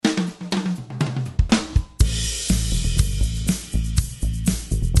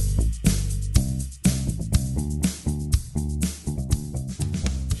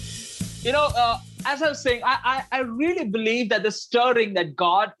As I was saying, I really believe that the stirring that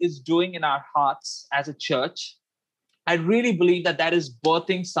God is doing in our hearts as a church, I really believe that that is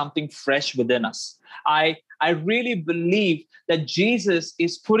birthing something fresh within us. I really believe that Jesus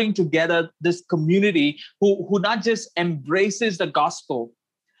is putting together this community who not just embraces the gospel,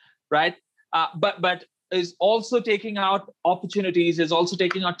 right? But is also taking out opportunities, is also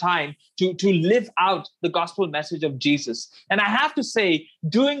taking out time to live out the gospel message of Jesus. And I have to say,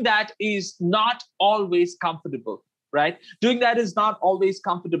 doing that is not always comfortable, right? Doing that is not always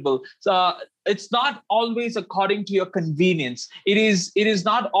comfortable. So it's not always according to your convenience. It is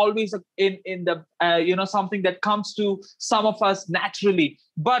not always in the something that comes to some of us naturally.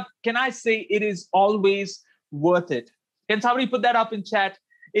 But can I say it is always worth it? Can somebody put that up in chat?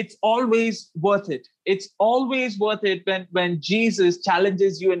 It's always worth it. It's always worth it when Jesus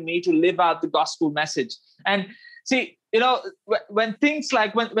challenges you and me to live out the gospel message. And see, when things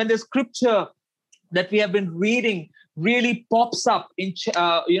like when the scripture that we have been reading really pops up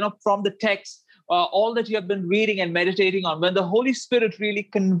from the text, all that you have been reading and meditating on, when the Holy Spirit really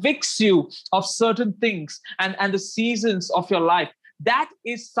convicts you of certain things and the seasons of your life, that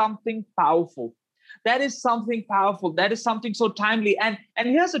is something powerful. That is something powerful. That is something so timely. And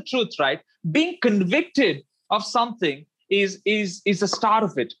here's the truth, right? Being convicted of something is the start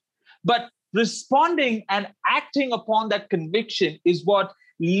of it. But responding and acting upon that conviction is what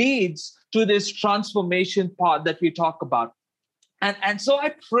leads to this transformation part that we talk about. And so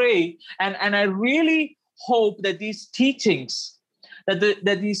I pray and I really hope that these teachings,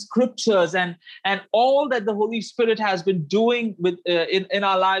 that these scriptures and all that the Holy Spirit has been doing with in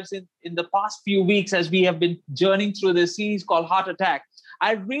our lives in the past few weeks as we have been journeying through this series called Heart Attack,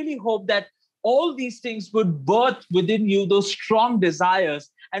 I really hope that all these things would birth within you those strong desires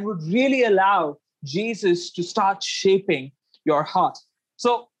and would really allow Jesus to start shaping your heart.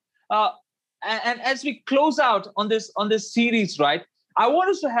 So, and as we close out on this series, right, I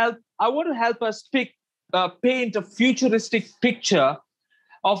want to help us paint a futuristic picture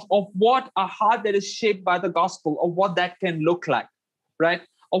of what a heart that is shaped by the gospel, of what that can look like, right?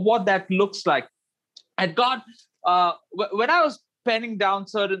 Of what that looks like. And God, when I was penning down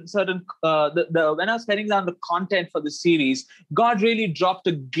when I was penning down the content for the series, God really dropped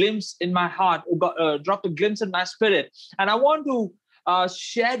a glimpse in my heart, dropped a glimpse in my spirit, and I want to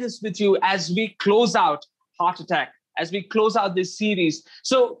share this with you as we close out Heart Attack, as we close out this series.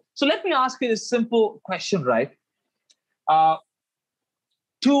 So let me ask you this simple question, right?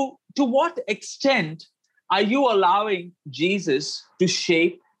 To what extent are you allowing Jesus to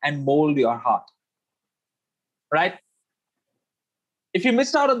shape and mold your heart? Right? If you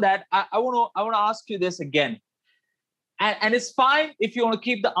missed out on that, I want to ask you this again. And it's fine if you want to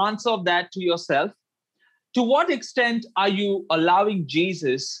keep the answer of that to yourself. To what extent are you allowing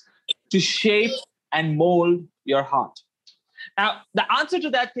Jesus to shape and mold your heart? Now, the answer to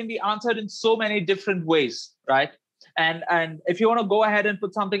that can be answered in so many different ways, right? And if you want to go ahead and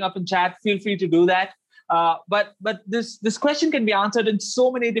put something up in chat, feel free to do that. But this question can be answered in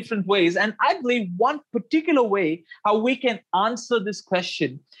so many different ways. And I believe one particular way how we can answer this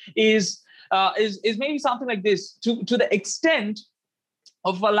question is maybe something like this: to the extent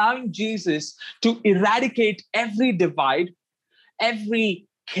of allowing Jesus to eradicate every divide, every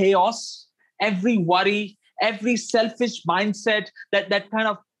chaos, every worry, every selfish mindset that kind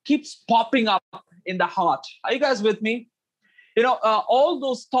of keeps popping up in the heart. Are you guys with me? All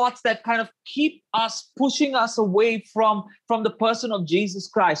those thoughts that kind of keep us pushing us away from the person of Jesus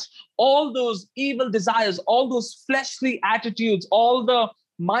Christ, all those evil desires, all those fleshly attitudes, all the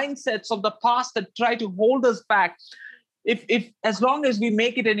mindsets of the past that try to hold us back. If as long as we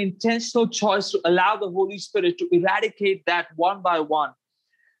make it an intentional choice to allow the Holy Spirit to eradicate that one by one,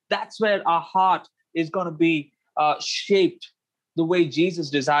 that's where our heart is going to be shaped the way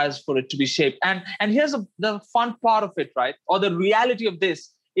Jesus desires for it to be shaped. And here's the fun part of it, right? Or the reality of this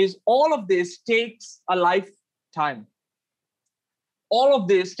is all of this takes a lifetime. All of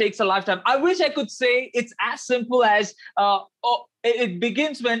this takes a lifetime. I wish I could say it's as simple as it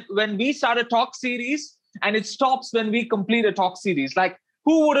begins when we start a talk series and it stops when we complete a talk series. Like,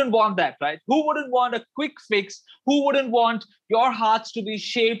 who wouldn't want that, right? Who wouldn't want a quick fix? Who wouldn't want your hearts to be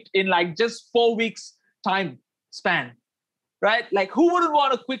shaped in like just 4 weeks time span? Right? Like, who wouldn't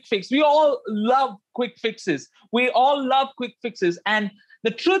want a quick fix? We all love quick fixes. We all love quick fixes. And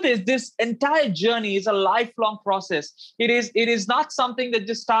the truth is, this entire journey is a lifelong process. It is not something that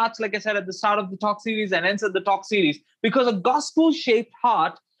just starts, like I said, at the start of the talk series and ends at the talk series, because a gospel-shaped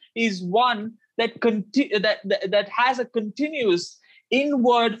heart is one that has a continuous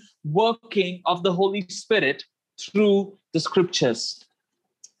inward working of the Holy Spirit through the scriptures.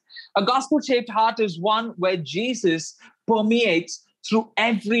 A gospel-shaped heart is one where Jesus permeates through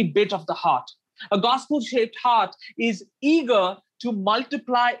every bit of the heart. A gospel-shaped heart is eager to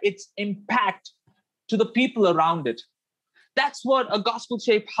multiply its impact to the people around it. That's what a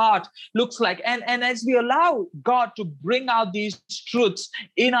gospel-shaped heart looks like. And as we allow God to bring out these truths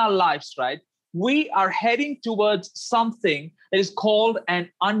in our lives, right, we are heading towards something that is called an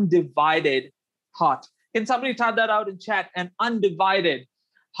undivided heart. Can somebody type that out in chat? An undivided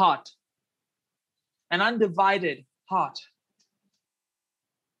heart. An undivided heart.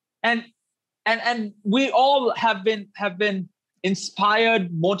 And we all have been inspired,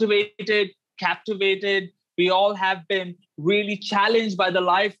 motivated, captivated. We all have been really challenged by the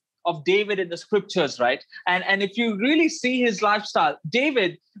life of David in the scriptures, right? And if you really see his lifestyle,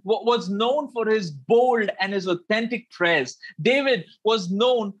 David was known for his bold and his authentic prayers. David was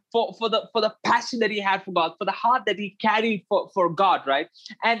known for the passion that he had for God, for the heart that he carried for God, right?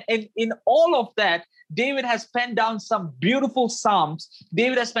 And in all of that, David has penned down some beautiful psalms.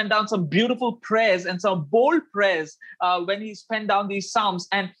 David has penned down some beautiful prayers and some bold prayers when he's penned down these psalms.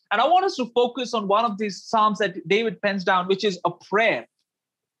 And I want us to focus on one of these psalms that David pens down, which is a prayer.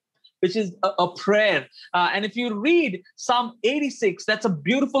 And if you read Psalm 86, that's a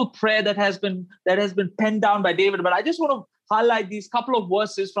beautiful prayer that has been penned down by David. But I just want to highlight these couple of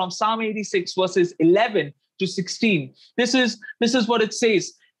verses from Psalm 86, verses 11 to 16. This is what it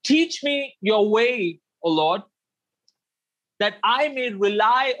says. Teach me your way, O Lord, that I may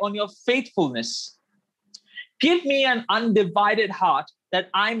rely on your faithfulness. Give me an undivided heart that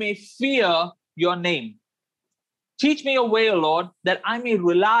I may fear your name. Teach me your way, O Lord, that I may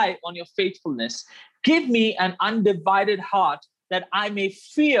rely on your faithfulness. Give me an undivided heart that I may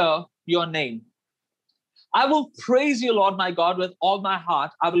fear your name. I will praise you, Lord my God, with all my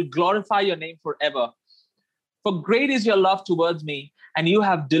heart. I will glorify your name forever. For great is your love towards me, and you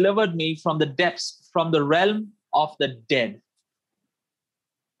have delivered me from the depths, from the realm of the dead.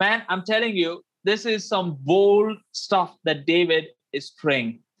 Man, I'm telling you, this is some bold stuff that David is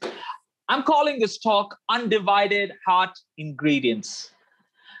praying. I'm calling this talk Undivided Heart Ingredients.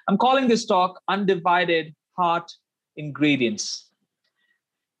 I'm calling this talk Undivided Heart Ingredients.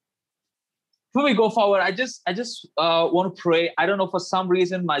 Before we go forward, I just want to pray. I don't know, for some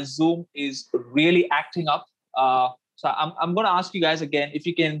reason, my Zoom is really acting up. So I'm going to ask you guys again, if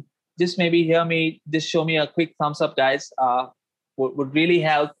you can just maybe hear me, just show me a quick thumbs up, guys. Would really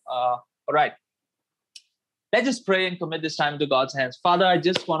help. All right. Let's just pray and commit this time to God's hands. Father, I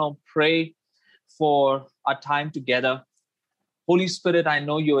just want to pray for our time together. Holy Spirit, I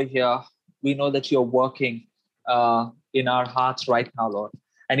know you are here. We know that you're working in our hearts right now, Lord.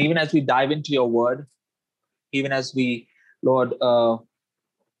 And even as we dive into your word, even as we, Lord,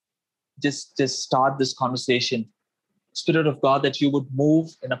 just start this conversation, Spirit of God, that you would move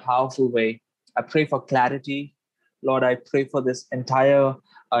in a powerful way. I pray for clarity. Lord, I pray for this entire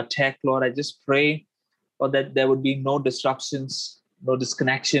tech. Lord, I just pray that there would be no disruptions, no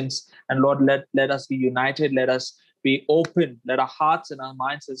disconnections. And Lord, let us be united. Let us be open. Let our hearts and our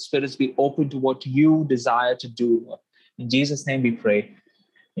minds and spirits be open to what you desire to do, Lord. In Jesus' name we pray.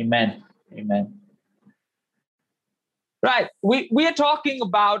 Amen. Amen. Right. We are talking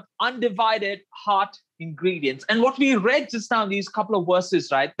about undivided heart ingredients. And what we read just now, these couple of verses,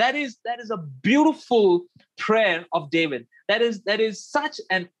 right? That is a beautiful prayer of David. That is such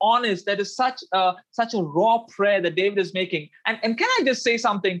an honest, that is such a raw prayer that David is making. And can I just say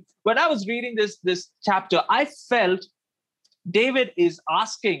something? When I was reading this chapter, I felt David is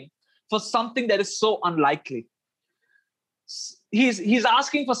asking for something that is so unlikely. He's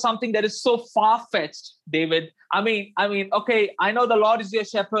asking for something that is so far-fetched, David. I mean, okay, I know the Lord is your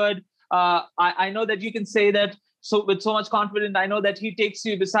shepherd. I know that you can say that so with so much confidence. I know that he takes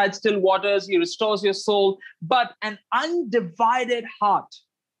you beside still waters. He restores your soul. But an undivided heart,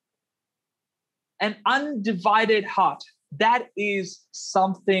 that is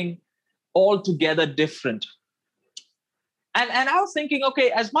something altogether different. And I was thinking,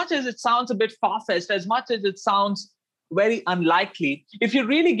 okay, as much as it sounds a bit far-fetched, as much as it sounds very unlikely, if you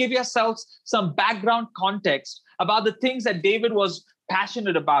really give yourselves some background context about the things that David was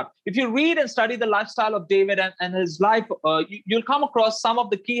passionate about, if you read and study the lifestyle of David and his life, you'll come across some of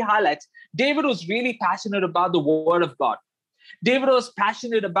the key highlights. David was really passionate about the word of God. David was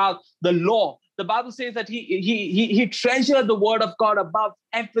passionate about the law. The Bible says that he treasured the word of God above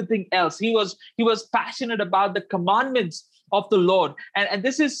everything else. He was passionate about the commandments of the Lord. And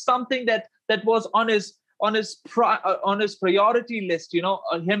this is something that was on his priority list,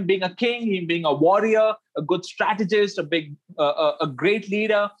 him being a king, him being a warrior, a good strategist, a great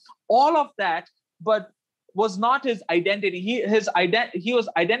leader, all of that. But was not his identity. He was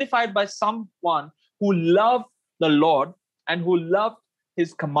identified by someone who loved the Lord and who loved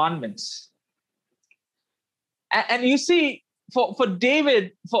his commandments. And you see, for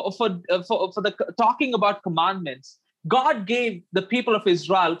David, for the talking about commandments, God gave the people of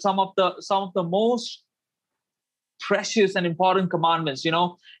Israel some of the most precious and important commandments.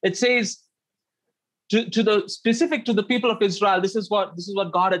 It says to the people of Israel, this is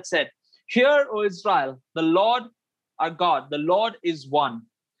what God had said. Hear, O Israel, the Lord our God, the Lord is one.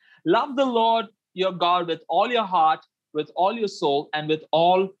 Love the Lord your God with all your heart, with all your soul, and with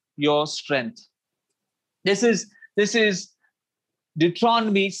all your strength. This is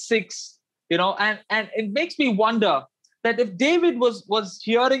Deuteronomy 6, and it makes me wonder that if David was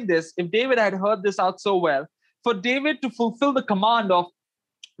hearing this, if David had heard this out so well, for David to fulfill the command of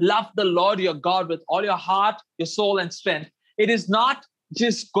love the Lord your God with all your heart, your soul, and strength, it is not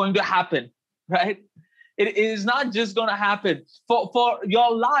just going to happen, right? It is not just going to happen. For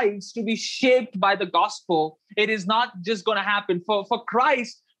your lives to be shaped by the gospel, it is not just going to happen. For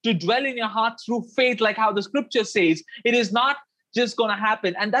Christ to dwell in your heart through faith, like how the scripture says, it is not just going to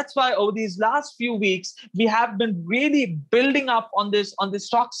happen. And that's why over these last few weeks, we have been really building up on this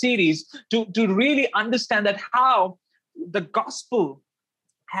talk series to really understand that how the gospel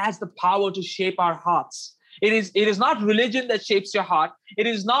has the power to shape our hearts. It is not religion that shapes your heart. It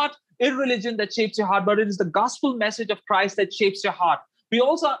is not irreligion that shapes your heart, but it is the gospel message of Christ that shapes your heart. We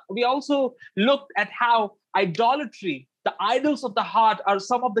also looked at how idolatry, the idols of the heart, are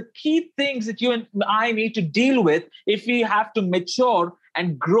some of the key things that you and I need to deal with if we have to mature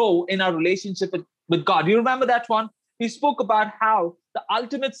and grow in our relationship with God. You remember that one? We spoke about how the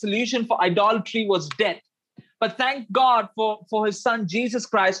ultimate solution for idolatry was death. But thank God for his son, Jesus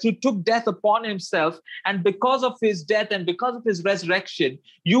Christ, who took death upon himself. And because of his death and because of his resurrection,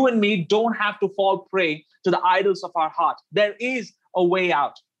 you and me don't have to fall prey to the idols of our heart. There is a way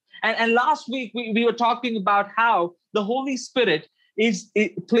out. And last week, we were talking about how the Holy Spirit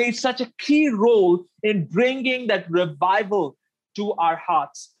plays such a key role in bringing that revival to our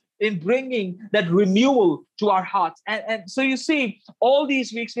hearts, in bringing that renewal to our hearts. And so you see, all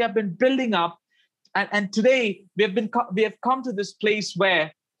these weeks we have been building up. And today we have come to this place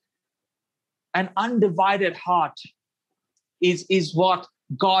where an undivided heart is what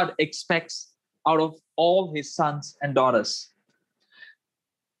God expects out of all his sons and daughters.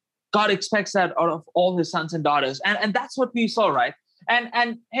 God expects that out of all his sons and daughters. And that's what we saw, right?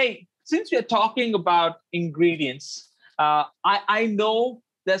 And hey, since we're talking about ingredients, I know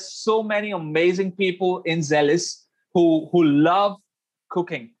there's so many amazing people in Zealous who love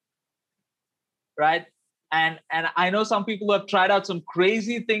cooking. Right. And I know some people who have tried out some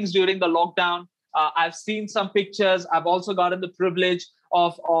crazy things during the lockdown. I've seen some pictures. I've also gotten the privilege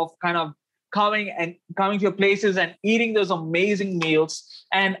of kind of coming to your places and eating those amazing meals.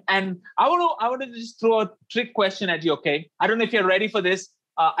 And I want to just throw a trick question at you. Okay. I don't know if you're ready for this.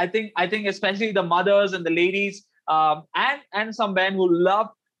 I think especially the mothers and the ladies and some men who love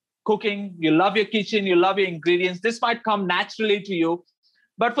cooking, you love your kitchen, you love your ingredients. This might come naturally to you.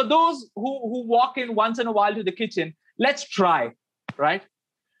 But for those who walk in once in a while to the kitchen, let's try, right?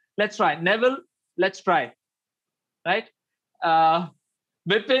 Let's try. Neville, let's try, right?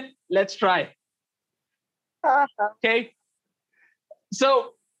 Vipin, let's try. Okay.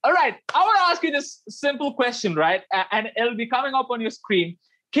 So, all right. I want to ask you this simple question, right? And it'll be coming up on your screen.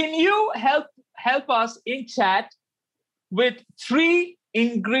 Can you help us in chat with 3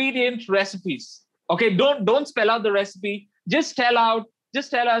 ingredient recipes? Okay. Don't spell out the recipe. Just tell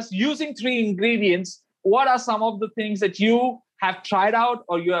us, using 3 ingredients, what are some of the things that you have tried out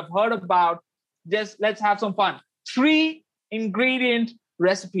or you have heard about? Just let's have some fun. 3 ingredient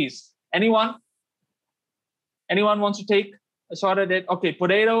recipes. Anyone wants to take a shot at it? Okay,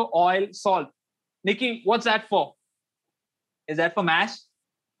 potato, oil, salt. Nikki, what's that for? Is that for mash?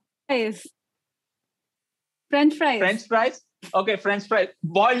 French fries. French fries? Okay, French fries.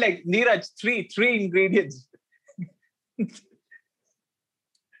 Boiled egg. Neeraj, 3 ingredients.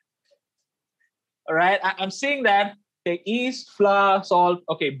 All right, I'm seeing that. Okay, yeast, flour, salt.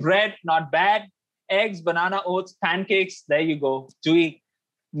 Okay, bread, not bad. Eggs, banana, oats, pancakes. There you go. Dewey,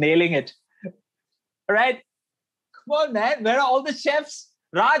 nailing it. All right. Come on, man. Where are all the chefs?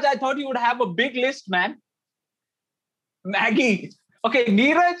 Raj, I thought you would have a big list, man. Maggie. Okay,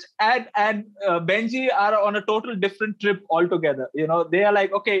 Neeraj and Benji are on a total different trip altogether. They are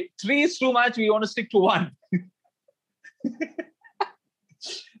like, okay, 3 is too much. We want to stick to 1.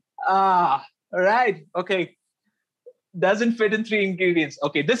 All right. Okay. Doesn't fit in 3 ingredients.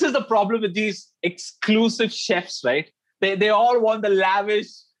 Okay. This is the problem with these exclusive chefs, right? They all want the lavish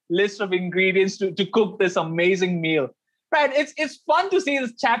list of ingredients to cook this amazing meal. Right? It's fun to see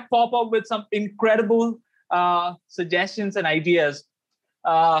this chat pop up with some incredible suggestions and ideas.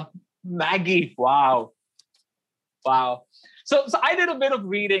 Maggie, wow. So I did a bit of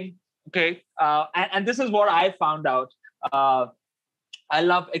reading, okay, and this is what I found out. I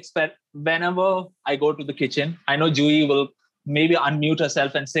love whenever I go to the kitchen. I know Julie will maybe unmute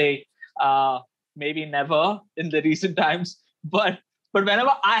herself and say, maybe never in the recent times, but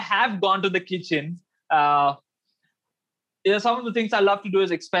whenever I have gone to the kitchen, some of the things I love to do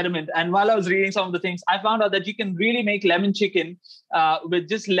is experiment. And while I was reading some of the things, I found out that you can really make lemon chicken with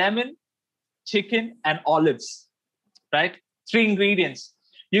just lemon, chicken, and olives, right? 3 ingredients.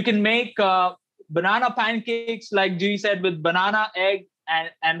 You can make banana pancakes, like Julie said, with banana, egg,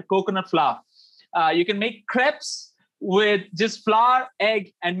 and coconut flour. You can make crepes with just flour,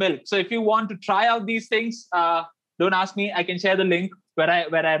 egg, and milk. So if you want to try out these things, don't ask me. I can share the link where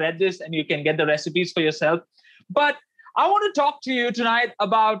I read this, and you can get the recipes for yourself. But I want to talk to you tonight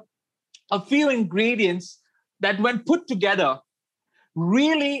about a few ingredients that, when put together,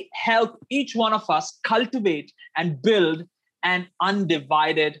 really help each one of us cultivate and build an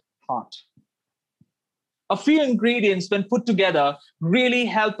undivided heart. A few ingredients, when put together, really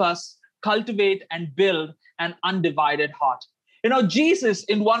help us cultivate and build an undivided heart. You know, Jesus,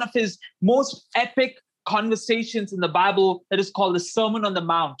 in one of his most epic conversations in the Bible, that is called the Sermon on the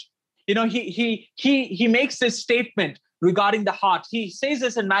Mount, you know, he makes this statement regarding the heart. He says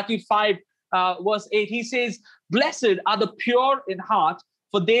this in Matthew 5, verse 8. He says, "Blessed are the pure in heart,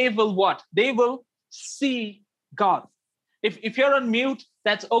 for they will what? They will see God." If you're on mute,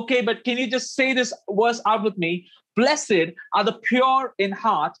 that's okay, but can you just say this verse out with me? Blessed are the pure in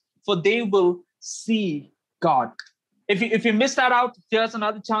heart, for they will see God. If you missed that out, here's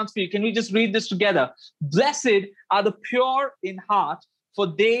another chance for you. Can we just read this together? Blessed are the pure in heart, for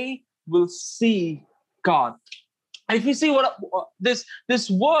they will see God. And if you see what this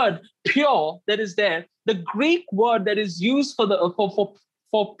word pure that is there, the Greek word that is used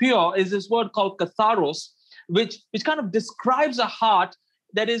for pure is this word called katharos, which kind of describes a heart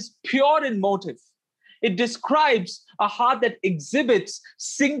that is pure in motive. It describes a heart that exhibits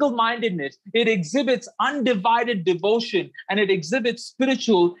single-mindedness. It exhibits undivided devotion, and it exhibits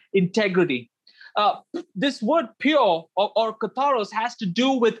spiritual integrity. This word pure or katharos has to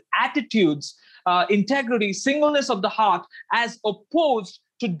do with attitudes, integrity, singleness of the heart, as opposed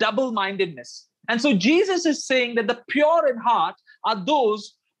to double-mindedness. And so Jesus is saying that the pure in heart are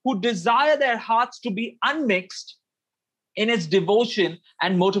those who desire their hearts to be unmixed in its devotion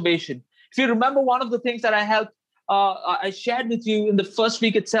and motivation. If you remember, one of the things that I shared with you in the first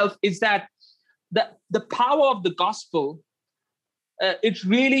week itself is that the power of the gospel, it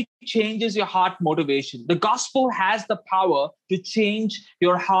really changes your heart motivation. The gospel has the power to change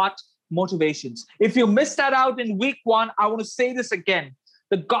your heart motivations. If you missed that out in week 1, I want to say this again.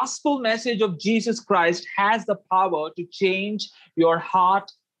 The gospel message of Jesus Christ has the power to change your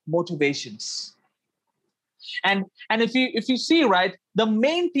heart motivations. And if you see, right, the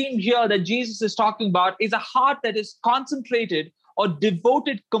main theme here that Jesus is talking about is a heart that is concentrated or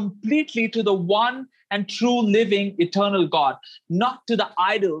devoted completely to the one and true living eternal God, not to the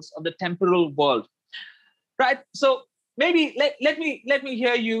idols of the temporal world. Right? So maybe let me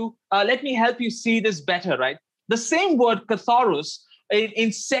hear you, let me help you see this better, right? The same word katharos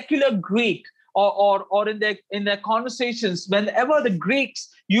in secular Greek or in their conversations, whenever the Greeks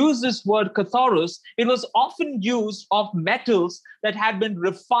use this word katharos, it was often used of metals that had been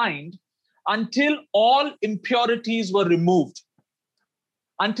refined until all impurities were removed.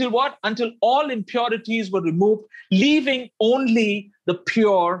 Until what? Until all impurities were removed, leaving only the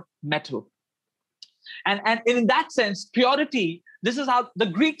pure metal. And in that sense, purity, this is how the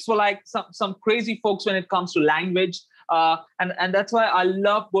Greeks were like some crazy folks when it comes to language. And that's why I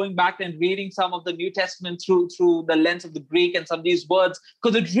love going back and reading some of the New Testament through the lens of the Greek and some of these words,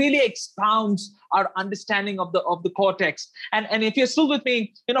 because it really expounds our understanding of the core text. And if you're still with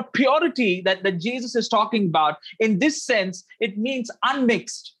me, you know, purity that Jesus is talking about, in this sense, it means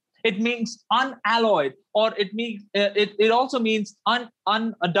unmixed. It means unalloyed, or it also means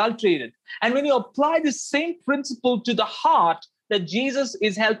unadulterated. And when you apply the same principle to the heart that Jesus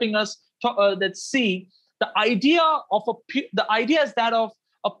is helping us see, the idea is that of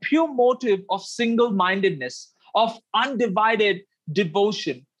a pure motive of single-mindedness, of undivided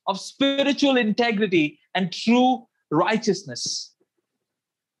devotion, of spiritual integrity and true righteousness.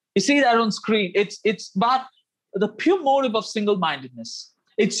 You see that on screen. It's about the pure motive of single-mindedness.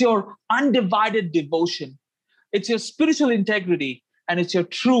 It's your undivided devotion. It's your spiritual integrity, and it's your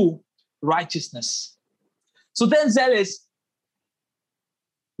true righteousness. So then, zealous,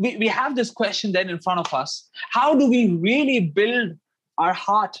 we have this question then in front of us. How do we really build our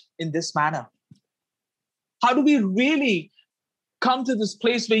heart in this manner? How do we really come to this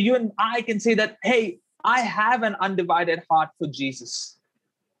place where you and I can say that, hey, I have an undivided heart for Jesus?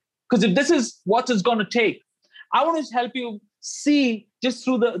 Because if this is what it's going to take, I want to help you see just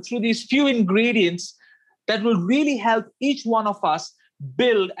through these few ingredients that will really help each one of us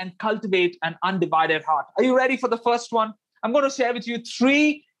build and cultivate an undivided heart. Are you ready for the first one? I'm going to share with you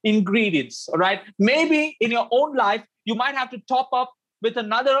 3 ingredients, all right? Maybe in your own life, you might have to top up with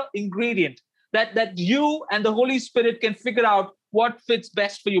another ingredient that you and the Holy Spirit can figure out what fits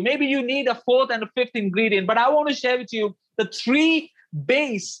best for you. Maybe you need a 4th and a 5th ingredient, but I want to share with you the 3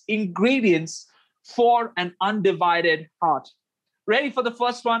 base ingredients for an undivided heart. Ready for the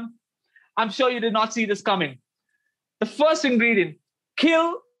first one? I'm sure you did not see this coming. The first ingredient: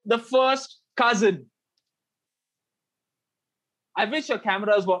 kill the first cousin. I wish your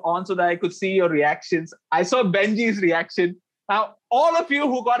cameras were on so that I could see your reactions. I saw Benji's reaction. Now, all of you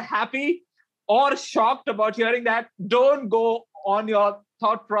who got happy or shocked about hearing that, don't go on your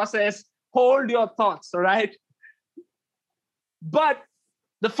thought process. Hold your thoughts, all right? But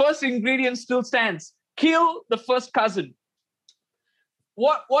the first ingredient still stands. Kill the first cousin.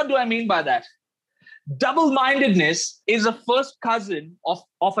 What do I mean by that? Double-mindedness is a first cousin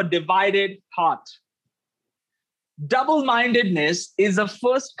of a divided heart. Double-mindedness is a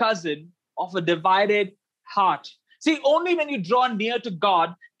first cousin of a divided heart. See, only when you draw near to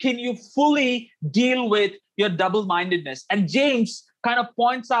God can you fully deal with your double-mindedness. And James kind of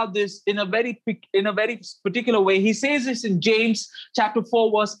points out this in a very particular way. He says this in James chapter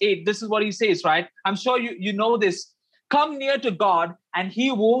 4, verse 8. This is what he says, right? I'm sure you know this. Come near to God and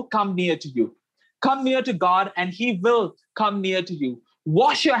he will come near to you. Come near to God and he will come near to you.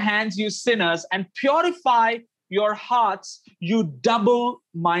 Wash your hands, you sinners, and purify your hearts, you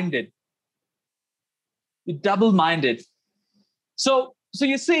double-minded. You double-minded. So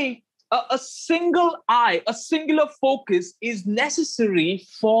you see, a single eye, a singular focus is necessary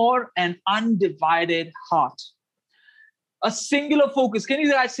for an undivided heart. A singular focus. Can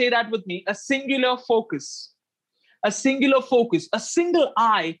you guys say that with me? A singular focus. A singular focus, a single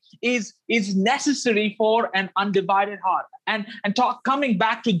eye is necessary for an undivided heart. And coming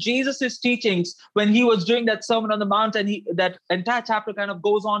back to Jesus's teachings when he was doing that Sermon on the Mount, and that entire chapter kind of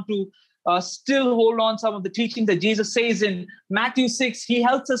goes on to still hold on some of the teachings that Jesus says in Matthew 6. He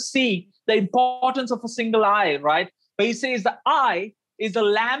helps us see the importance of a single eye, right? But he says the eye is the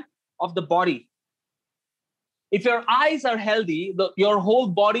lamp of the body. If your eyes are healthy, your whole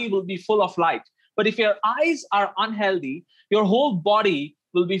body will be full of light. But if your eyes are unhealthy, your whole body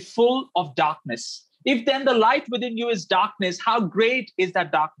will be full of darkness. If then the light within you is darkness, how great is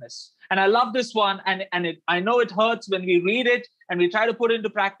that darkness? And I love this one, and I know it hurts when we read it and we try to put it into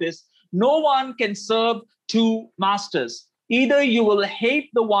practice. No one can serve 2 masters. Either you will hate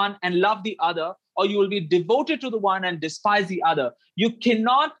the one and love the other, or you will be devoted to the one and despise the other. You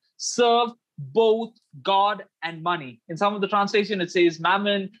cannot serve both God and money. In some of the translation, it says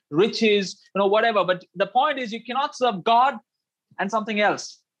mammon, riches, whatever. But the point is, you cannot serve God and something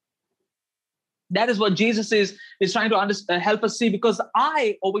else. That is what Jesus is trying to help us see, because the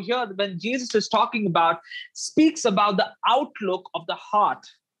eye over here, when Jesus is talking about, speaks about the outlook of the heart.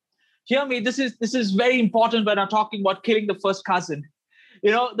 Hear me, this is very important when I'm talking about killing the first cousin.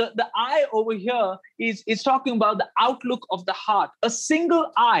 The eye over here is talking about the outlook of the heart. A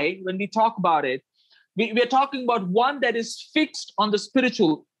single eye, when we talk about it, we're talking about one that is fixed on the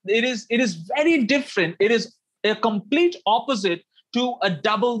spiritual. It is very different. It is a complete opposite to a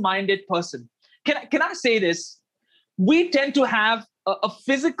double-minded person. Can I say this? We tend to have a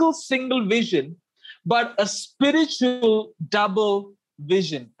physical single vision, but a spiritual double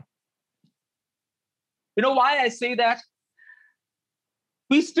vision. You know why I say that?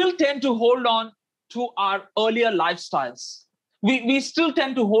 We still tend to hold on to our earlier lifestyles. We still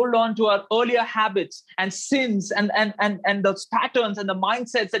tend to hold on to our earlier habits and sins and those patterns and the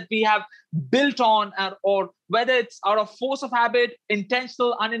mindsets that we have built on, or whether it's out of force of habit,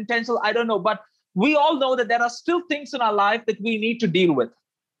 intentional, unintentional, I don't know. But we all know that there are still things in our life that we need to deal with.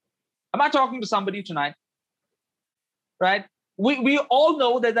 Am I talking to somebody tonight? Right? We all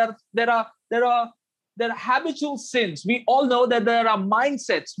know that there are habitual sins. We all know that there are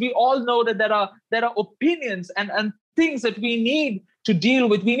mindsets. We all know that there are opinions and things that we need to deal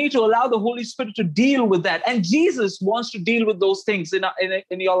with. We need to allow the Holy Spirit to deal with that. And Jesus wants to deal with those things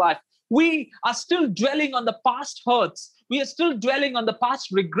in your life. We are still dwelling on the past hurts. We are still dwelling on the past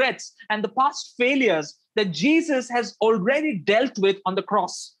regrets and the past failures that Jesus has already dealt with on the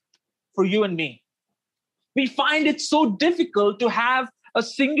cross for you and me. We find it so difficult to have a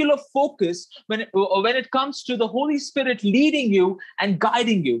singular focus when it comes to the Holy Spirit leading you and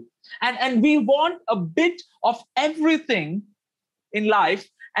guiding you. And we want a bit of everything in life,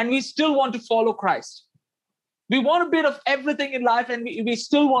 and we still want to follow Christ. We want a bit of everything in life, and we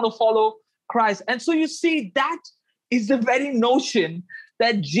still want to follow Christ. And so you see, that is the very notion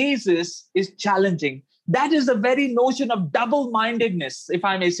that Jesus is challenging. That is the very notion of double-mindedness, if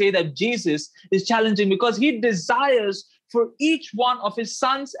I may say, that Jesus is challenging, because he desires for each one of his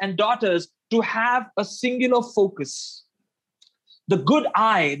sons and daughters to have a singular focus. The good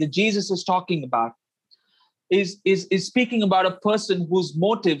eye that Jesus is talking about is speaking about a person whose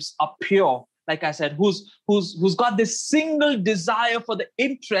motives are pure, like I said, who's got this single desire for the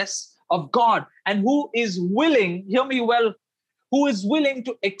interests of God, and who is willing, hear me well, who is willing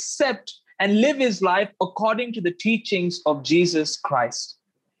to accept and live his life according to the teachings of Jesus Christ.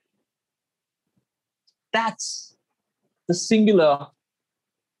 That's the singular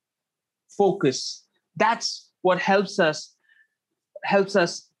focus. That's what helps us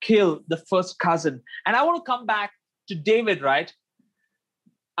kill the first cousin. And I want to come back to David, right?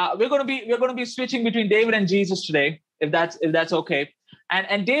 We're going to be switching between David and Jesus today, if that's okay.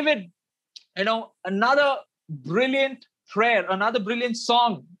 And David, another brilliant prayer, another brilliant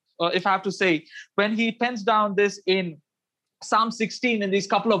song, if I have to say, when he pens down this in Psalm 16, in these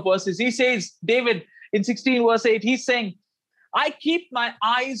couple of verses, he says, David, in 16 verse 8, he's saying, I keep my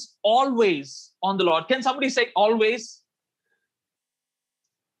eyes always on the Lord. Can somebody say always?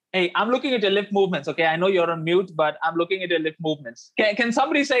 Hey, I'm looking at your lip movements, okay? I know you're on mute, but I'm looking at your lip movements. Can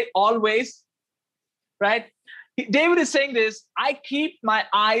somebody say always? Right? David is saying this, I keep my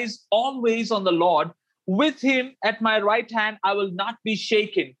eyes always on the Lord. With him at my right hand, I will not be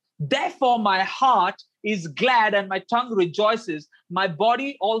shaken. Therefore, my heart is glad and my tongue rejoices. My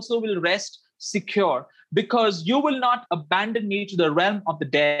body also will rest secure, because you will not abandon me to the realm of the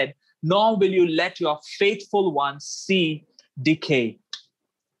dead, nor will you let your faithful ones see decay.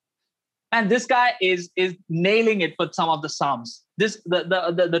 And this guy is nailing it for some of the Psalms.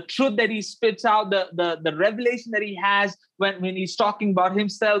 The truth that he spits out, the revelation that he has when he's talking about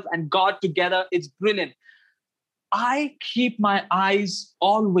himself and God together, it's brilliant. I keep my eyes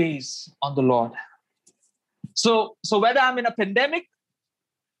always on the Lord. So whether I'm in a pandemic,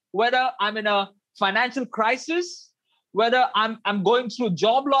 whether I'm in a financial crisis, whether I'm going through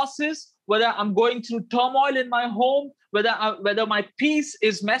job losses, whether I'm going through turmoil in my home, whether my peace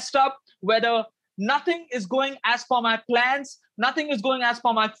is messed up, whether nothing is going as per my plans, nothing is going as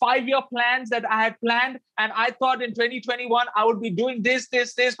per my 5-year plans that I had planned, and I thought in 2021 I would be doing this,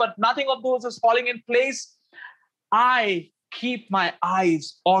 but nothing of those is falling in place. I keep my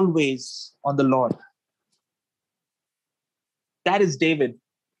eyes always on the Lord. That is David.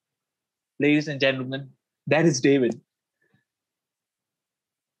 Ladies and gentlemen, that is David.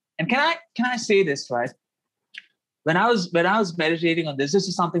 And can I say this, right? When I was meditating on this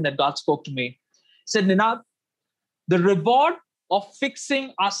is something that God spoke to me. He said, Ninad, the reward of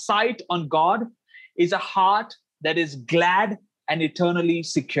fixing our sight on God is a heart that is glad and eternally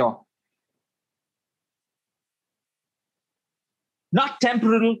secure. Not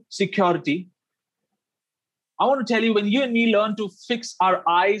temporal security. I want to tell you, when you and me learn to fix our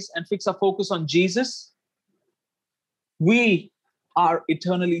eyes and fix our focus on Jesus, we are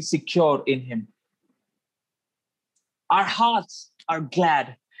eternally secure in him. Our hearts are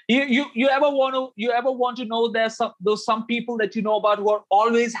glad. You ever want to know there's some people that you know about who are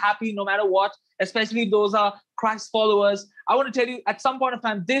always happy no matter what, especially those are Christ followers. I want to tell you, at some point of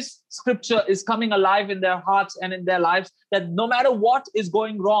time, this scripture is coming alive in their hearts and in their lives, that no matter what is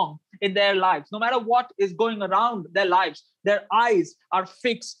going wrong in their lives, no matter what is going around their lives, their eyes are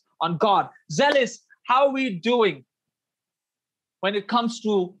fixed on God. Zealous, how are we doing when it comes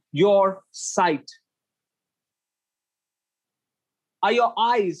to your sight? Are your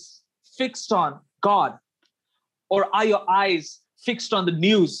eyes fixed on God? Or are your eyes fixed on the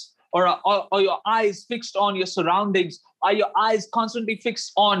news? Or are your eyes fixed on your surroundings? Are your eyes constantly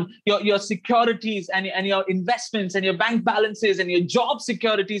fixed on your securities and your investments and your bank balances and your job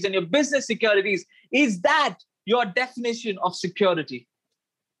securities and your business securities? Is that your definition of security?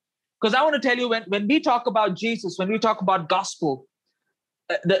 Because I want to tell you, when we talk about Jesus, when we talk about gospel,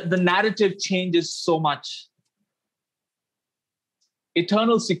 the narrative changes so much.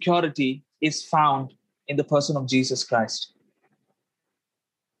 Eternal security is found in the person of Jesus Christ.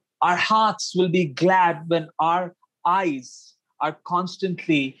 Our hearts will be glad when our eyes are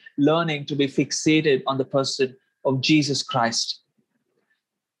constantly learning to be fixated on the person of Jesus Christ.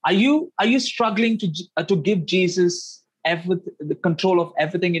 Are you struggling to give Jesus the control of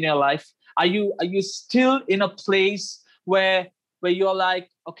everything in your life? Are you still in a place where where you're like,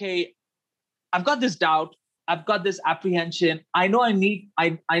 okay, I've got this doubt. I've got this apprehension. I know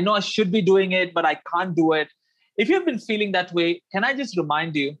I know I should be doing it, but I can't do it. If you've been feeling that way, can I just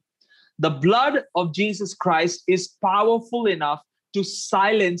remind you, the blood of Jesus Christ is powerful enough to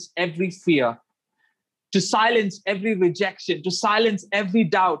silence every fear, to silence every rejection, to silence every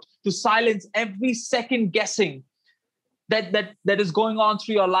doubt, to silence every second guessing that is going on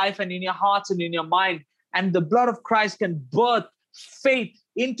through your life and in your hearts and in your mind. And the blood of Christ can birth faith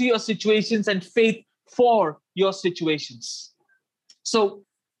into your situations and faith for your situations. So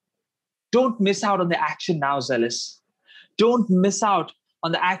don't miss out on the action now, Zealous. Don't miss out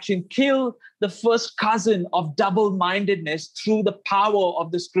on the action. Kill the first cousin of double-mindedness through the power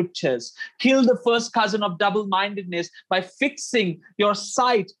of the scriptures. Kill the first cousin of double-mindedness by fixing your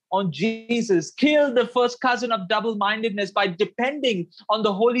sight on Jesus. Kill the first cousin of double-mindedness by depending on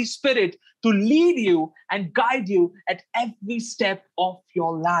the Holy Spirit to lead you and guide you at every step of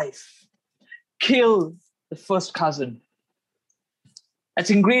your life. Kill the first cousin.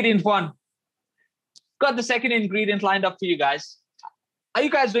 That's ingredient one. Got the second ingredient lined up for you guys. Are you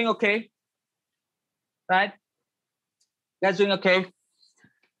guys doing okay? Right? You guys doing okay?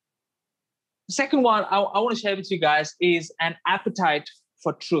 The second one I want to share with you guys is an appetite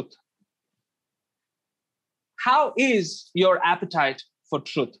for truth. How is your appetite for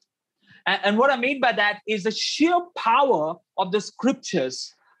truth? And what I mean by that is the sheer power of the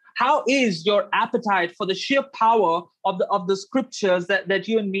scriptures. How is your appetite for the sheer power of the scriptures that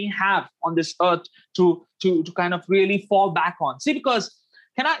you and me have on this earth to kind of really fall back on? See, because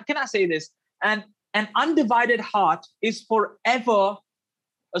can I say this? An undivided heart is forever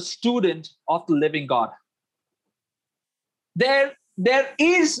a student of the living God. There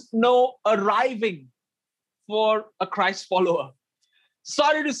is no arriving for a Christ follower.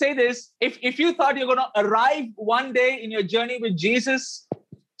 Sorry to say this. If you thought you're going to arrive one day in your journey with Jesus,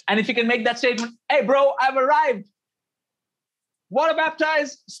 and if you can make that statement, hey, bro, I've arrived. Water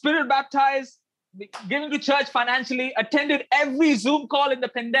baptized, spirit baptized, giving to church financially, attended every Zoom call in the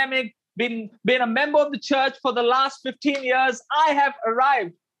pandemic, been a member of the church for the last 15 years. I have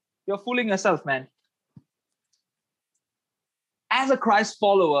arrived. You're fooling yourself, man. As a Christ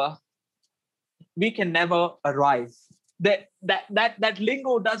follower, we can never arrive. That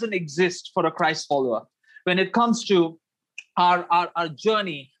lingo doesn't exist for a Christ follower. When it comes to our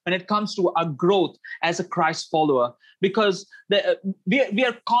journey, when it comes to our growth as a Christ follower, because we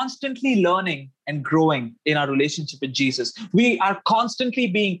are constantly learning and growing in our relationship with Jesus. We are constantly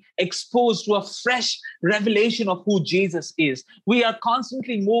being exposed to a fresh revelation of who Jesus is. We are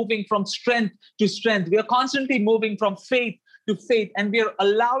constantly moving from strength to strength. We are constantly moving from faith to faith, and we are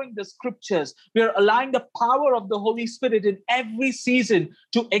allowing the scriptures, we are allowing the power of the Holy Spirit in every season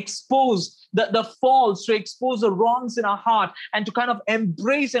to expose the faults, to expose the wrongs in our heart, and to kind of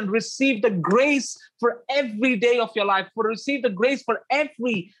embrace and receive the grace for every day of your life, for receive the grace for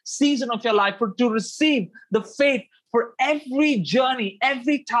every season of your life, to receive the faith for every journey,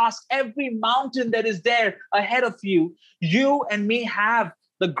 every task, every mountain that is there ahead of you. You and me have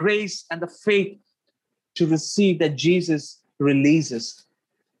the grace and the faith to receive that Jesus releases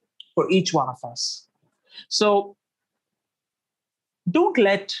for each one of us. So don't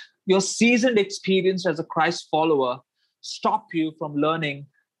let your seasoned experience as a Christ follower stop you from learning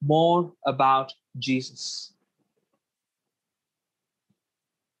more about Jesus.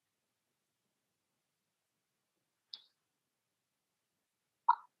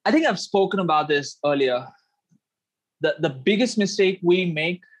 I think I've spoken about this earlier. The biggest mistake we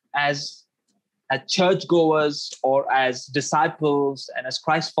make as churchgoers or as disciples and as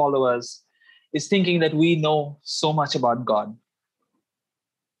Christ followers is thinking that we know so much about God.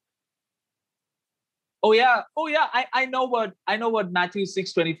 Oh yeah, I know what Matthew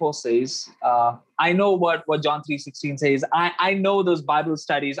 6:24 says. I know what John 3:16 says. I know those Bible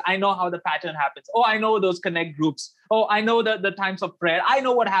studies. I know how the pattern happens. Oh, I know those connect groups. Oh, I know the times of prayer. I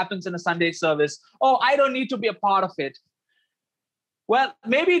know what happens in a Sunday service. Oh, I don't need to be a part of it. Well,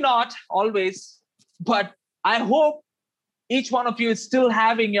 maybe not always, but I hope each one of you is still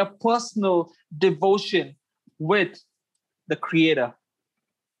having your personal devotion with the Creator,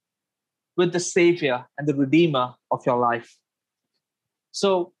 with the Savior and the Redeemer of your life.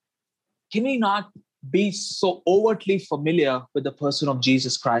 So can we not be so overtly familiar with the person of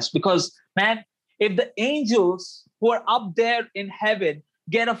Jesus Christ? Because, man, if the angels who are up there in heaven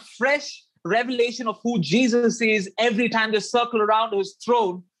get a fresh revelation of who Jesus is every time they circle around his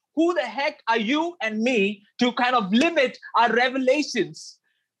throne, who the heck are you and me to kind of limit our revelations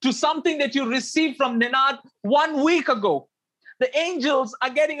to something that you received from Ninad 1 week ago? The angels are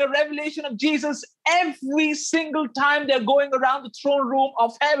getting a revelation of Jesus every single time they're going around the throne room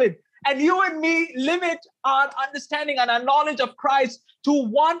of heaven. And you and me limit our understanding and our knowledge of Christ to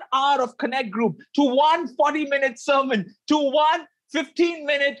 1 hour of Connect group, to one 40-minute sermon, to one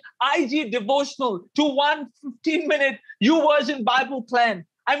 15-minute IG devotional, to one 15-minute YouVersion Bible plan.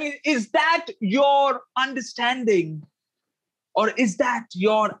 I mean, is that your understanding? Or is that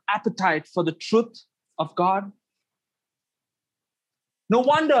your appetite for the truth of God? No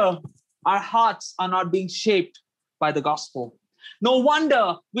wonder our hearts are not being shaped by the gospel. No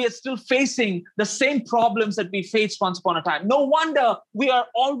wonder we are still facing the same problems that we faced once upon a time. No wonder we are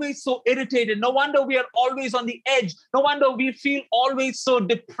always so irritated. No wonder we are always on the edge. No wonder we feel always so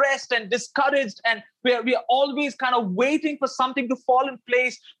depressed and discouraged. And we are always kind of waiting for something to fall in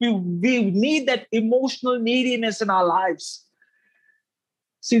place. We need that emotional neediness in our lives.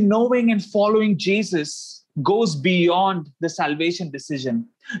 See, knowing and following Jesus goes beyond the salvation decision.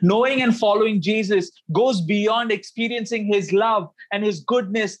 Knowing and following Jesus goes beyond experiencing his love and his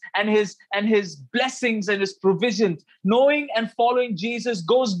goodness and his blessings and his provisions. Knowing and following Jesus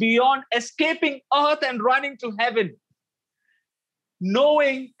goes beyond escaping earth and running to heaven.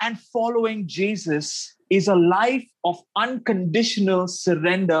 Knowing and following Jesus is a life of unconditional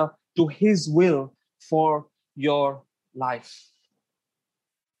surrender to his will for your life.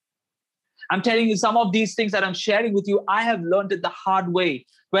 I'm telling you, some of these things that I'm sharing with you, I have learned it the hard way,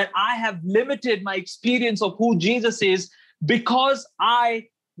 where I have limited my experience of who Jesus is because I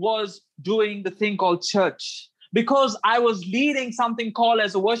was doing the thing called church, because I was leading something called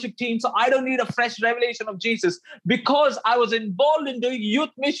as a worship team. So I don't need a fresh revelation of Jesus. Because I was involved in doing youth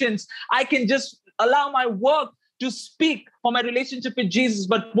missions, I can just allow my work to speak for my relationship with Jesus.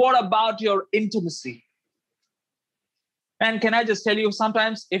 But what about your intimacy? And can I just tell you,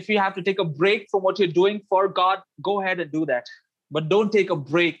 sometimes if you have to take a break from what you're doing for God, go ahead and do that. But don't take a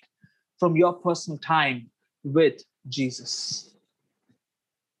break from your personal time with Jesus.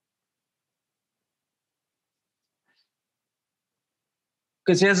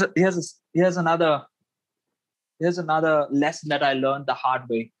 Because here's another lesson that I learned the hard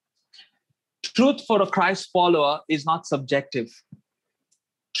way. Truth for a Christ follower is not subjective.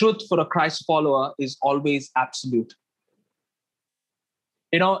 Truth for a Christ follower is always absolute.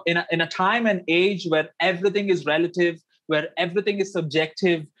 You know, in a time and age where everything is relative, where everything is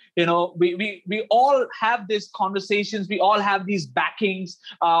subjective, you know, we all have these conversations. We all have these backings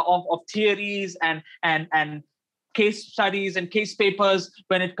of theories and case studies and case papers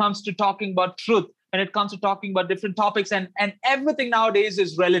when it comes to talking about truth, when it comes to talking about different topics, and everything nowadays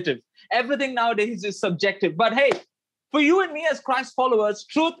is relative. Everything nowadays is subjective. But hey, for you and me as Christ followers,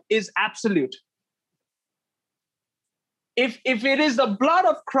 truth is absolute. If it is the blood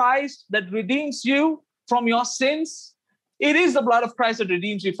of Christ that redeems you from your sins, it is the blood of Christ that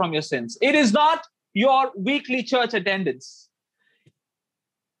redeems you from your sins. It is not your weekly church attendance.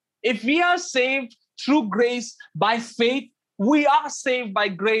 If we are saved through grace by faith, we are saved by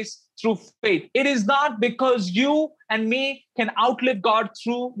grace through faith. It is not because you and me can outlive God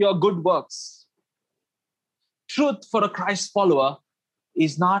through your good works. Truth for a Christ follower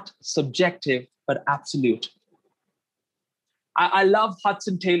is not subjective, but absolute. I love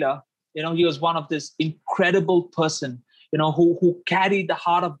Hudson Taylor. You know, he was one of this incredible person, you know, who carried the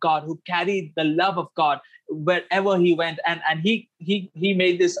heart of God, who carried the love of God wherever he went. And he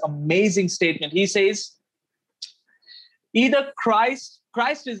made this amazing statement. He says, either Christ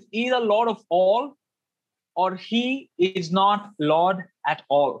is either Lord of all, or he is not Lord at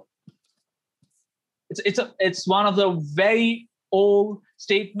all. It's one of the very old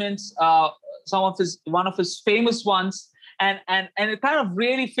statements, one of his famous ones. And it kind of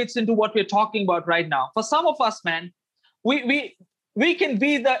really fits into what we're talking about right now. For some of us, man, we can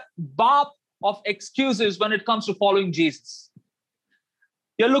be the barb of excuses when it comes to following Jesus.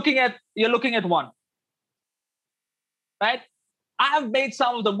 You're looking at one, right? I've made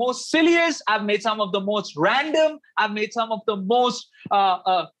some of the most silliest, I've made some of the most random, I've made some of the most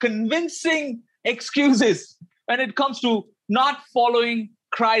convincing excuses when it comes to not following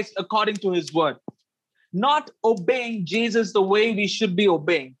Christ according to his word. Not obeying Jesus the way we should be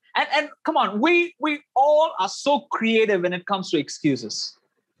obeying. And come on, we all are so creative when it comes to excuses,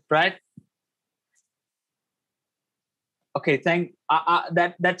 right? Okay,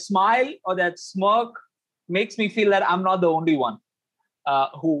 that smile or that smirk makes me feel that I'm not the only one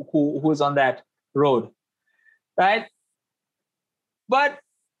who's on that road, right? But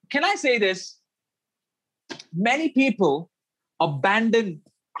can I say this? Many people abandon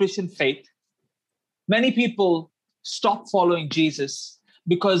Christian faith. Many people stop following Jesus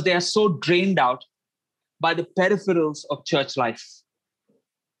because they are so drained out. by the peripherals of church life.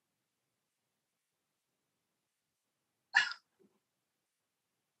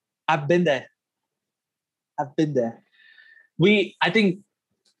 I've been there. I've been there. I think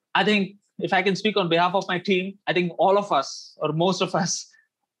if I can speak on behalf of my team, I think all of us, or most of us,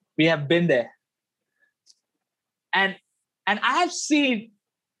 we have been there. And I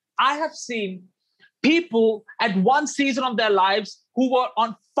have seen people at one season of their lives who were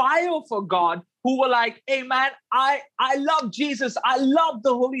on fire for God, who were like, hey man, I love Jesus. I love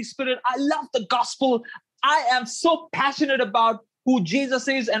the Holy Spirit. I love the gospel. I am so passionate about who Jesus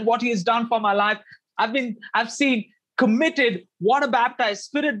is and what he has done for my life. I've seen committed, water baptized,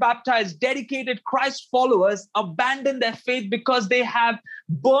 spirit baptized, dedicated Christ followers abandon their faith because they have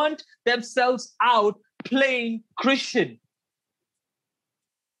burnt themselves out playing Christian.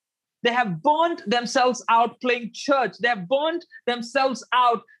 They have burnt themselves out playing church. They have burnt themselves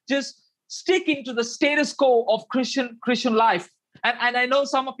out just sticking to the status quo of Christian life. And I know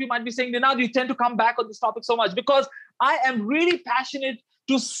some of you might be saying, now you tend to come back on this topic so much, because I am really passionate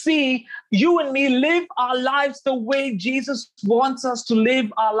to see you and me live our lives the way Jesus wants us to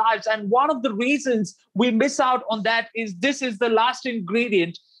live our lives. And one of the reasons we miss out on that is this is the last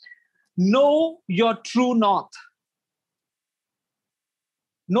ingredient. Know your true north.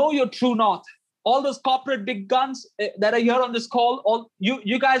 Know your true north. All those corporate big guns that are here on this call,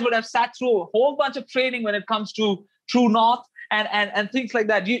 you guys would have sat through a whole bunch of training when it comes to true north and things like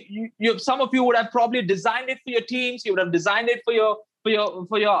that. You some of you would have probably designed it for your teams. You would have designed it for your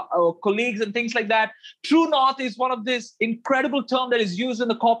colleagues and things like that. True north is one of this incredible term that is used in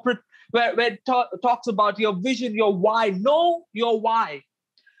the corporate where it talks about your vision, your why. Know your why.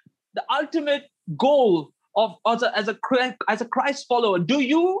 The ultimate goal of as a Christ follower. Do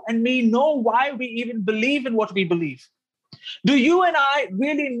you and me know why we even believe in what we believe? Do you and I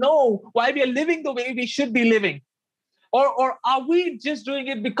really know why we are living the way we should be living? Or are we just doing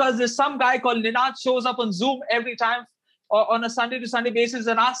it because there's some guy called Ninad shows up on Zoom every time or on a Sunday to Sunday basis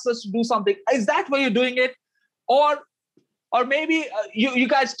and asks us to do something? Is that why you're doing it? Or maybe you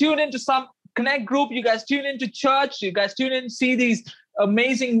guys tune into some connect group, you guys tune into church, you guys tune in, see these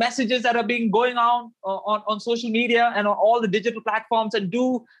amazing messages that are being going on social media and on all the digital platforms, and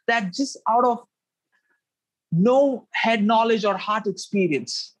do that just out of no head knowledge or heart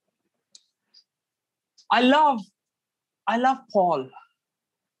experience. I love Paul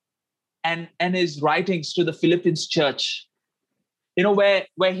and his writings to the Philippians church,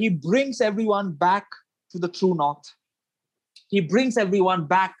 where he brings everyone back to the true north. He brings everyone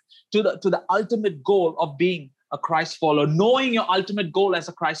back to the ultimate goal of being a Christ follower, knowing your ultimate goal as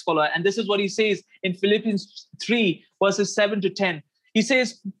a Christ follower. And this is what he says in Philippians 3, verses 7 to 10. He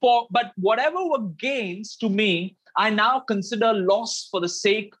says, but whatever were gains to me, I now consider loss for the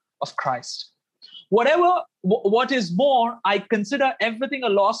sake of Christ. What is more, I consider everything a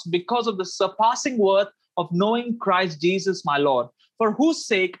loss because of the surpassing worth of knowing Christ Jesus, my Lord, for whose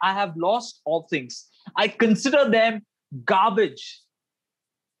sake I have lost all things. I consider them garbage,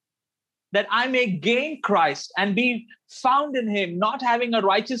 that I may gain Christ and be found in him, not having a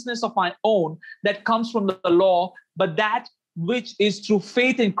righteousness of my own that comes from the law, but that which is through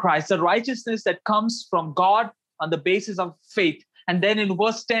faith in Christ, the righteousness that comes from God on the basis of faith. And then in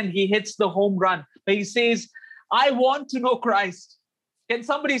verse 10, he hits the home run, where he says, I want to know Christ. Can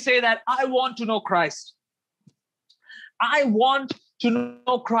somebody say that? I want to know Christ. I want to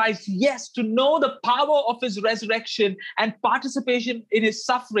know Christ, yes, to know the power of his resurrection and participation in his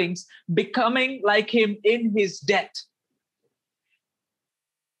sufferings, becoming like him in his death.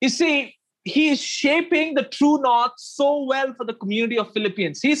 You see, he is shaping the true north so well for the community of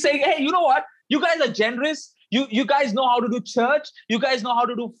Philippians. He's saying, hey, you know what? You guys are generous. You guys know how to do church. You guys know how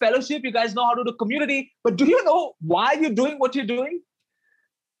to do fellowship. You guys know how to do community. But do you know why you're doing what you're doing?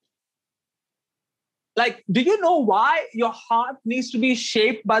 Like, do you know why your heart needs to be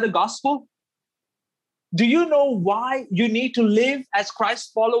shaped by the gospel? Do you know why you need to live as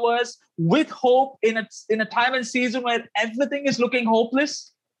Christ followers with hope in a time and season where everything is looking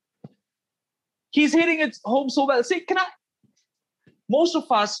hopeless? He's hitting it home so well. See, most of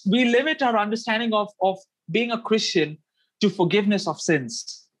us, we limit our understanding of being a Christian to forgiveness of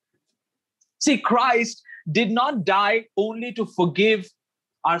sins. See, Christ did not die only to forgive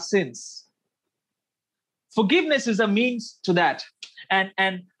our sins. Forgiveness is a means to that. And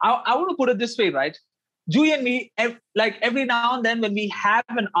I want to put it this way, right? You and me, like every now and then when we have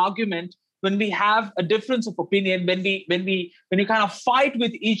an argument, when we have a difference of opinion, when we kind of fight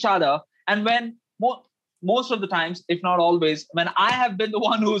with each other, and when most of the times, if not always, when I have been the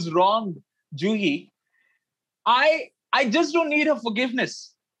one who's wronged Juhi, I just don't need her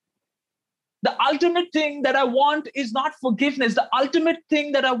forgiveness. The ultimate thing that I want is not forgiveness. The ultimate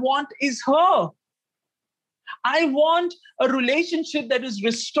thing that I want is her. I want a relationship that is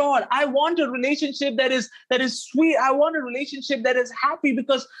restored. I want a relationship that is sweet. I want a relationship that is happy,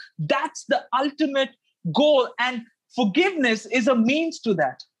 because that's the ultimate goal. And forgiveness is a means to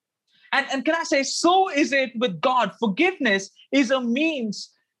that. And can I say, so is it with God. Forgiveness is a means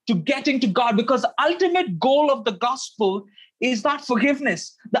to getting to God, because the ultimate goal of the gospel is not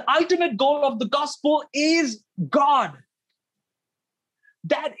forgiveness. The ultimate goal of the gospel is God.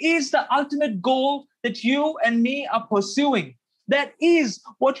 That is the ultimate goal that you and me are pursuing. That is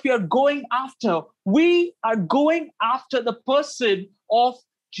what we are going after. We are going after the person of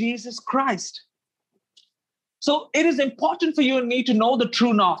Jesus Christ. So it is important for you and me to know the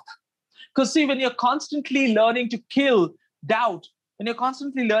true north. Because see, when you're constantly learning to kill doubt, when you're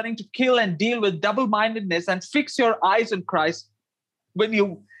constantly learning to kill and deal with double-mindedness and fix your eyes on Christ, when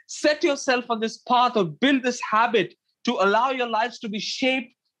you set yourself on this path or build this habit to allow your lives to be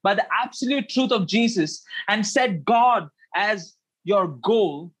shaped by the absolute truth of Jesus and set God as your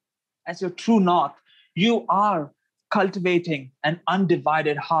goal, as your true north, you are cultivating an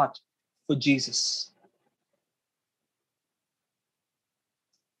undivided heart for Jesus.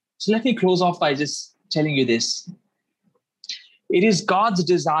 So let me close off by just telling you this. It is God's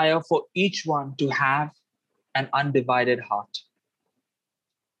desire for each one to have an undivided heart.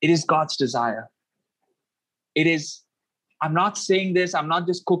 It is God's desire. It is, I'm not saying this, I'm not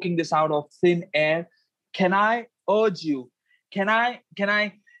just cooking this out of thin air. Can I urge you? Can I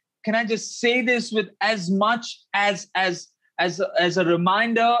just say this with as much as a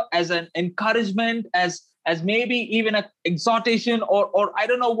reminder, as an encouragement, as maybe even an exhortation, or I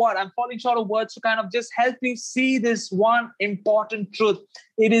don't know what. I'm falling short of words to kind of just help you see this one important truth.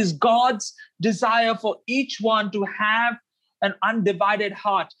 It is God's desire for each one to have an undivided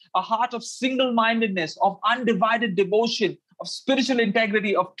heart, a heart of single-mindedness, of undivided devotion, of spiritual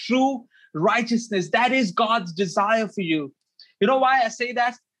integrity, of true righteousness. That is God's desire for you. You know why I say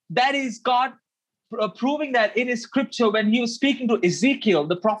that? That is God proving that in his scripture when he was speaking to Ezekiel,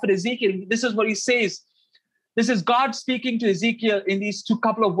 the prophet Ezekiel. This is what he says. This is God speaking to Ezekiel in these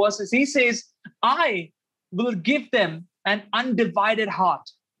couple of verses. He says, I will give them an undivided heart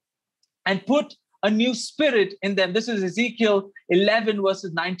and put a new spirit in them. This is Ezekiel 11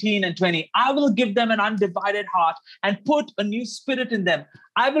 verses 19 and 20. I will give them an undivided heart and put a new spirit in them.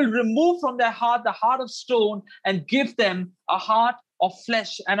 I will remove from their heart the heart of stone and give them a heart of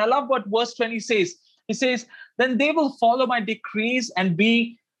flesh. And I love what verse 20 says. He says, then they will follow my decrees and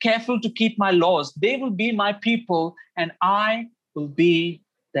be careful to keep my laws. They will be my people and I will be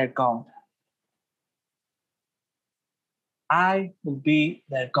their God. I will be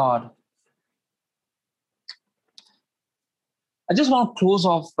their God. I just want to close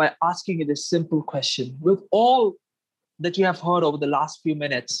off by asking you this simple question. With all that you have heard over the last few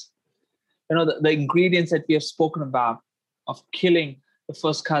minutes, you know, the ingredients that we have spoken about, of killing the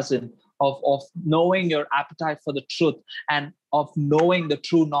first cousin, of knowing your appetite for the truth, and of knowing the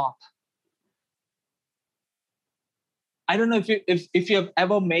true north. I don't know if you have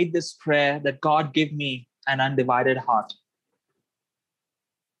ever made this prayer that God give me an undivided heart.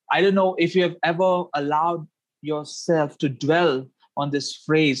 I don't know if you have ever allowed yourself to dwell on this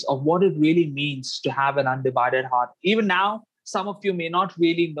phrase of what it really means to have an undivided heart. Even now, some of you may not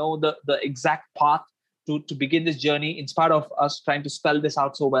really know the exact path to begin this journey, in spite of us trying to spell this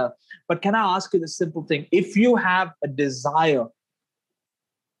out so well. But can I ask you this simple thing? If you have a desire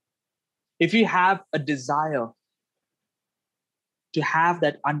to have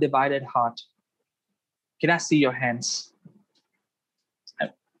that undivided heart, can I see your hands?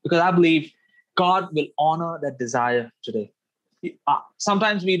 Because I believe God will honor that desire today.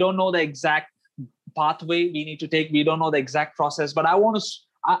 Sometimes we don't know the exact pathway we need to take. We don't know the exact process, but I want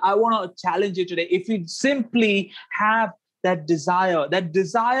to challenge you today. If you simply have that desire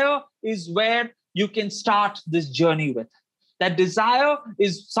is where you can start this journey with. That desire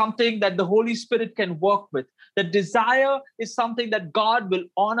is something that the Holy Spirit can work with. The desire is something that God will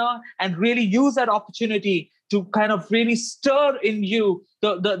honor and really use that opportunity to kind of really stir in you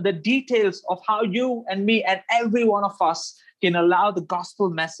the details of how you and me and every one of us can allow the gospel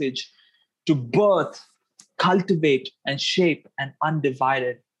message to birth, cultivate, and shape an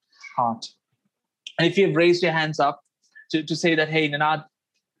undivided heart. And if you've raised your hands up to say that, hey, Ninad,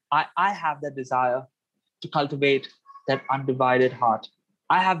 I have that desire to cultivate that undivided heart.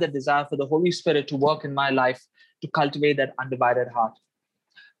 I have that desire for the Holy Spirit to work in my life to cultivate that undivided heart.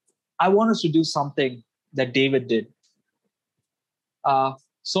 I want us to do something that David did.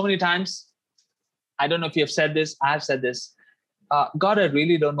 So many times, I don't know if you have said this, I have said this, God, I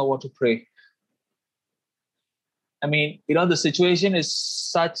really don't know what to pray. I mean, the situation is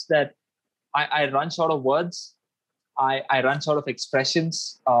such that I run short of words. I run short of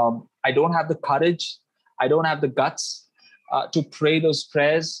expressions. I don't have the courage. I don't have the guts to pray those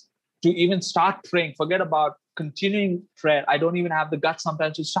prayers, to even start praying. Forget about continuing prayer. I don't even have the guts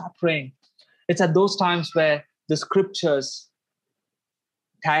sometimes to start praying. It's at those times where the scriptures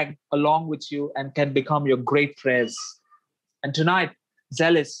tag along with you and can become your great prayers. And tonight,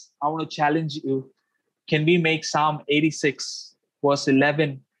 Zealous, I want to challenge you. Can we make Psalm 86, verse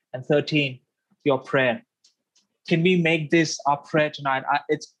 11 and 13 your prayer? Can we make this our prayer tonight?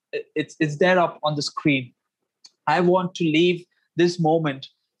 It's there up on the screen. I want to leave this moment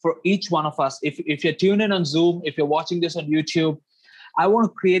for each one of us. If you're tuned in on Zoom, if you're watching this on YouTube, I want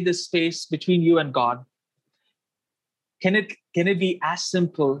to create this space between you and God. Can it be as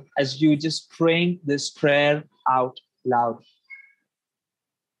simple as you just praying this prayer out loud?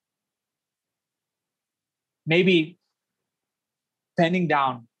 Maybe penning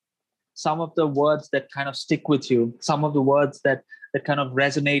down some of the words that kind of stick with you, some of the words that kind of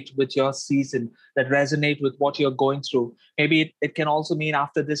resonate with your season, that resonate with what you're going through. Maybe it can also mean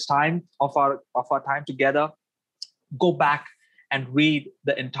after this time of our time together, go back and read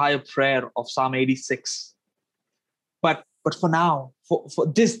the entire prayer of Psalm 86. But for now, for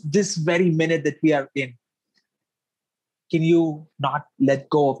this very minute that we are in, can you not let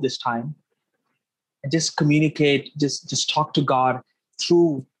go of this time and just communicate, just talk to God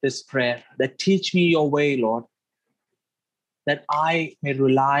through this prayer, that teach me your way, Lord, that I may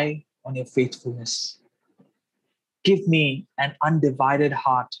rely on your faithfulness. Give me an undivided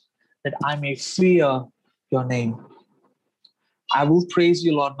heart that I may fear your name. I will praise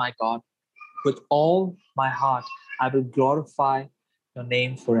you, Lord my God, with all my heart. I will glorify your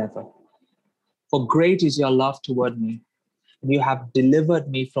name forever. For great is your love toward me, and you have delivered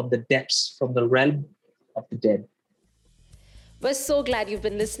me from the depths, from the realm of the dead. We're so glad you've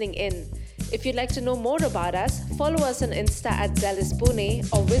been listening in. If you'd like to know more about us, follow us on Insta at Zealous Pune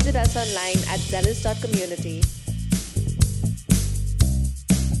or visit us online at zealous.community.